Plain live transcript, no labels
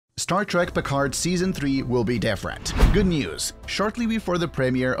Star Trek Picard Season 3 will be different. Good news! Shortly before the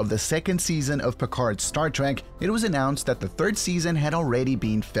premiere of the second season of Picard's Star Trek, it was announced that the third season had already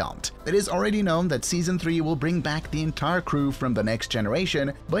been filmed. It is already known that Season 3 will bring back the entire crew from The Next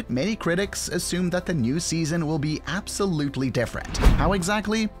Generation, but many critics assume that the new season will be absolutely different. How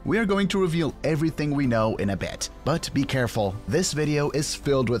exactly? We are going to reveal everything we know in a bit. But be careful, this video is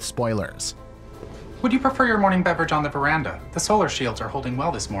filled with spoilers. Would you prefer your morning beverage on the veranda? The solar shields are holding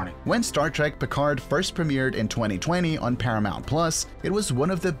well this morning. When Star Trek Picard first premiered in 2020 on Paramount+, it was one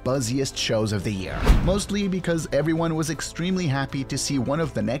of the buzziest shows of the year. Mostly because everyone was extremely happy to see one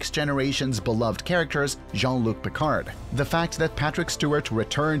of the Next Generation's beloved characters, Jean-Luc Picard. The fact that Patrick Stewart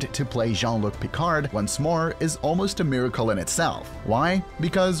returned to play Jean-Luc Picard once more is almost a miracle in itself. Why?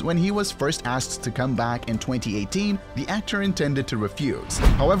 Because when he was first asked to come back in 2018, the actor intended to refuse.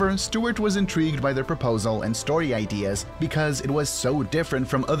 However, Stewart was intrigued by the proposal and story ideas because it was so different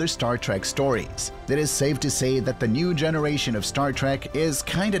from other Star Trek stories. It is safe to say that the new generation of Star Trek is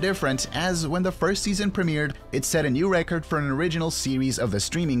kinda different, as when the first season premiered, it set a new record for an original series of the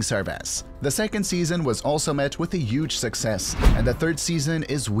streaming service. The second season was also met with a huge success, and the third season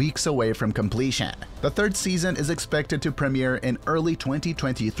is weeks away from completion. The third season is expected to premiere in early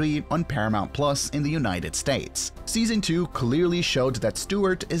 2023 on Paramount+ in the United States. Season 2 clearly showed that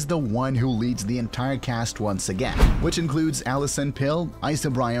Stewart is the one who leads the entire cast once again, which includes Alison Pill, Isa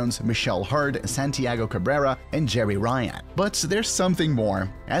Bryons, Michelle Hurd, Santiago Cabrera, and Jerry Ryan. But there's something more,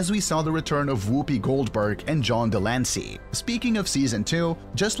 as we saw the return of Whoopi Goldberg and John Delancey. Speaking of Season 2,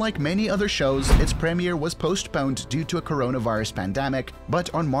 just like many other shows, its premiere was postponed due to a coronavirus pandemic,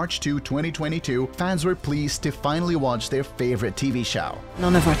 but on March 2, 2022, fans were pleased to finally watch their favorite TV show.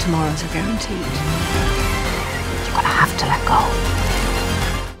 None of our tomorrows are guaranteed. You're gonna have to let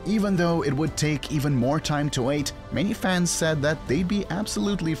go. Even though it would take even more time to wait, many fans said that they'd be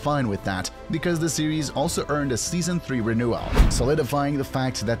absolutely fine with that because the series also earned a Season 3 renewal, solidifying the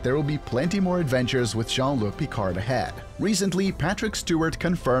fact that there will be plenty more adventures with Jean-Luc Picard ahead. Recently, Patrick Stewart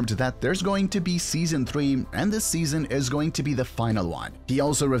confirmed that there's going to be Season 3 and this season is going to be the final one. He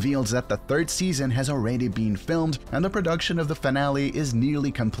also revealed that the third season has already been filmed and the production of the finale is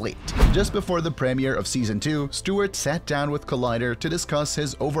nearly complete. Just before the premiere of Season 2, Stewart sat down with Collider to discuss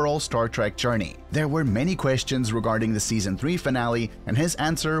his overall Star Trek journey. There were many questions regarding the Season 3 finale, and his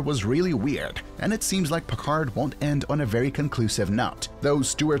answer was really weird, and it seems like Picard won't end on a very conclusive note, though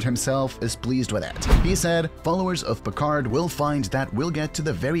Stewart himself is pleased with it. He said, "Followers of Picard will find that we'll get to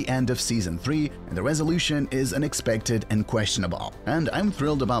the very end of Season 3, and the resolution is unexpected and questionable. And I'm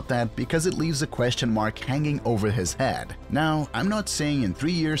thrilled about that because it leaves a question mark hanging over his head. Now, I'm not saying in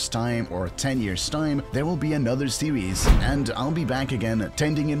 3 years' time or 10 years' time there will be another series, and I'll be back again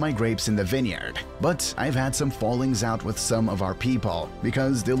tending in my grapes in the vineyard. But I've had some fallings out with some of our people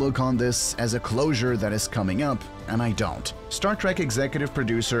because they look on this as a closure that is coming up, and I don't." Star Trek executive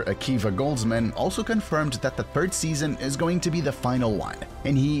producer Akiva Goldsman also confirmed that the third season is going to be the final one,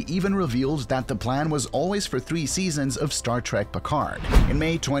 and he even revealed that the plan was always for 3 seasons of Star Trek Picard. In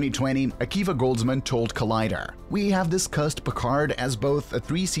May 2020, Akiva Goldsman told Collider, "We have discussed Picard as both a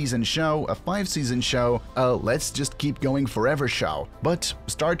 3-season show, a 5-season show, a let's just keep going forever show, but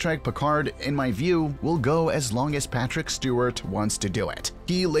Star Trek Picard, in my view, will go as long as Patrick Stewart wants to do it."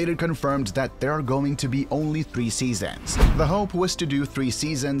 He later confirmed that there are going to be only 3 seasons. The hope was to do 3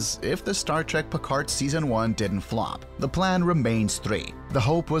 seasons if the Star Trek Picard Season 1 didn't flop. The plan remains 3. The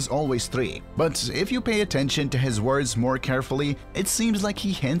hope was always 3. But if you pay attention to his words more carefully, it seems like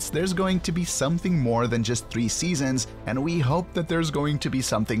he hints there's going to be something more than just 3 seasons, and we hope that there's going to be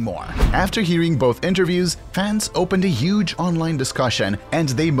something more. After hearing both interviews, fans opened a huge online discussion, and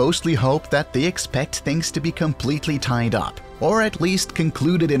they mostly hope that they expect things to be completely tied up, or at least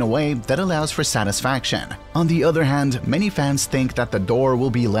concluded in a way that allows for satisfaction. On the other hand, many fans think that the door will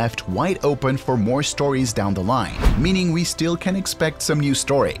be left wide open for more stories down the line, meaning we still can expect some new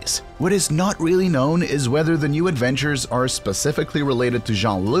stories. What is not really known is whether the new adventures are specifically related to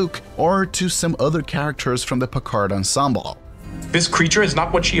Jean-Luc or to some other characters from the Picard ensemble. This creature is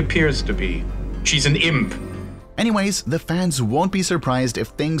not what she appears to be. She's an imp. Anyways, the fans won't be surprised if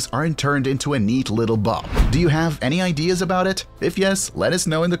things aren't turned into a neat little bow. Do you have any ideas about it? If yes, let us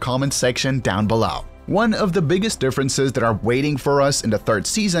know in the comments section down below. One of the biggest differences that are waiting for us in the third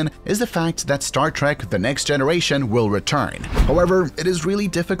season is the fact that Star Trek The Next Generation will return. However, it is really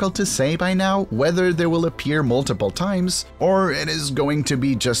difficult to say by now whether they will appear multiple times or it is going to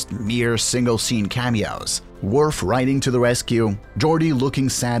be just mere single-scene cameos. Worf riding to the rescue, Geordi looking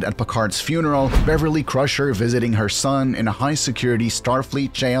sad at Picard's funeral, Beverly Crusher visiting her son in a high-security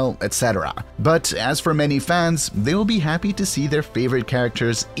Starfleet jail, etc. But as for many fans, they will be happy to see their favorite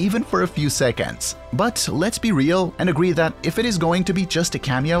characters even for a few seconds. But let's be real and agree that if it is going to be just a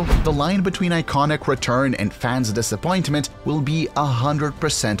cameo, the line between iconic return and fans' disappointment will be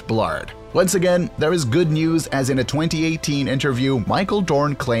 100% blurred. Once again, there is good news, as in a 2018 interview, Michael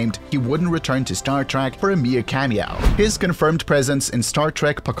Dorn claimed he wouldn't return to Star Trek for a mere cameo. His confirmed presence in Star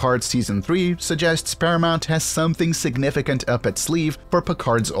Trek Picard Season 3 suggests Paramount has something significant up its sleeve for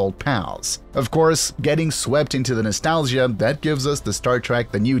Picard's old pals. Of course, getting swept into the nostalgia that gives us the Star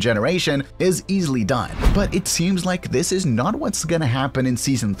Trek The New Generation is easily done, but it seems like this is not what's gonna happen in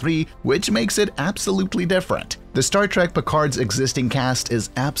Season 3, which makes it absolutely different. The Star Trek Picard's existing cast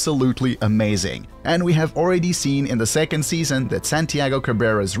is absolutely amazing, and we have already seen in the second season that Santiago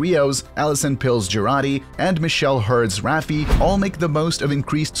Cabrera's Rios, Alison Pill's Jurati, and Michelle Hurd's Raffi all make the most of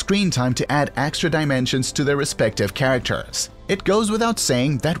increased screen time to add extra dimensions to their respective characters. It goes without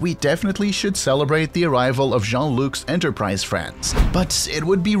saying that we definitely should celebrate the arrival of Jean-Luc's Enterprise friends, but it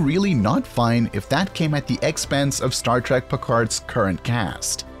would be really not fine if that came at the expense of Star Trek Picard's current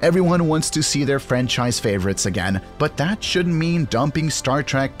cast. Everyone wants to see their franchise favorites again, but that shouldn't mean dumping Star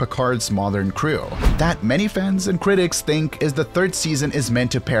Trek Picard's modern crew. That many fans and critics think is the third season is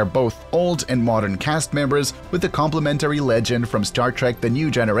meant to pair both old and modern cast members with the complementary legend from Star Trek The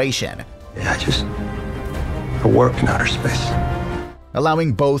New Generation. I work in outer space.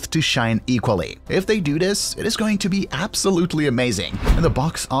 Allowing both to shine equally. If they do this, it is going to be absolutely amazing, and the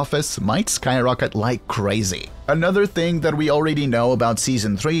box office might skyrocket like crazy. Another thing that we already know about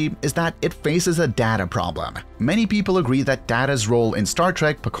Season 3 is that it faces a data problem. Many people agree that Data's role in Star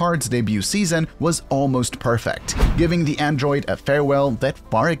Trek Picard's debut season was almost perfect, giving the android a farewell that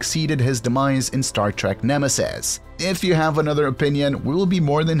far exceeded his demise in Star Trek Nemesis. If you have another opinion, we will be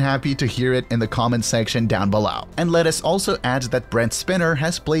more than happy to hear it in the comment section down below. And let us also add that Brent Spinner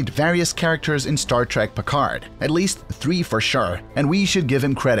has played various characters in Star Trek Picard, at least 3 for sure, and we should give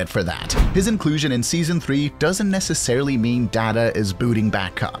him credit for that. His inclusion in Season 3 doesn't necessarily mean Data is booting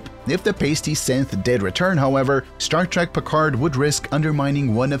back up. If the pasty synth did return, however, Star Trek Picard would risk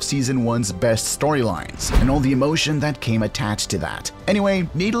undermining one of Season 1's best storylines, and all the emotion that came attached to that. Anyway,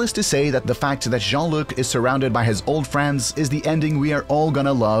 needless to say that the fact that Jean-Luc is surrounded by his old friends is the ending we are all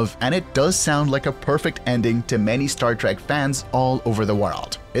gonna love, and it does sound like a perfect ending to many Star Trek fans all over the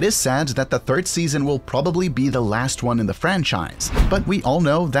world. It is sad that the third season will probably be the last one in the franchise, but we all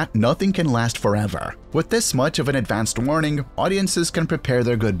know that nothing can last forever. With this much of an advanced warning, audiences can prepare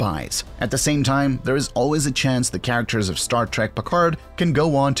their goodbyes. At the same time, there is always a chance the characters of Star Trek Picard can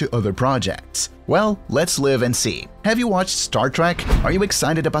go on to other projects. Well, let's live and see. Have you watched Star Trek? Are you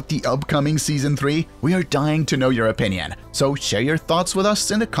excited about the upcoming Season 3? We are dying to know your opinion, so share your thoughts with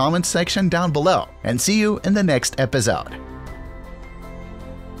us in the comments section down below, and see you in the next episode.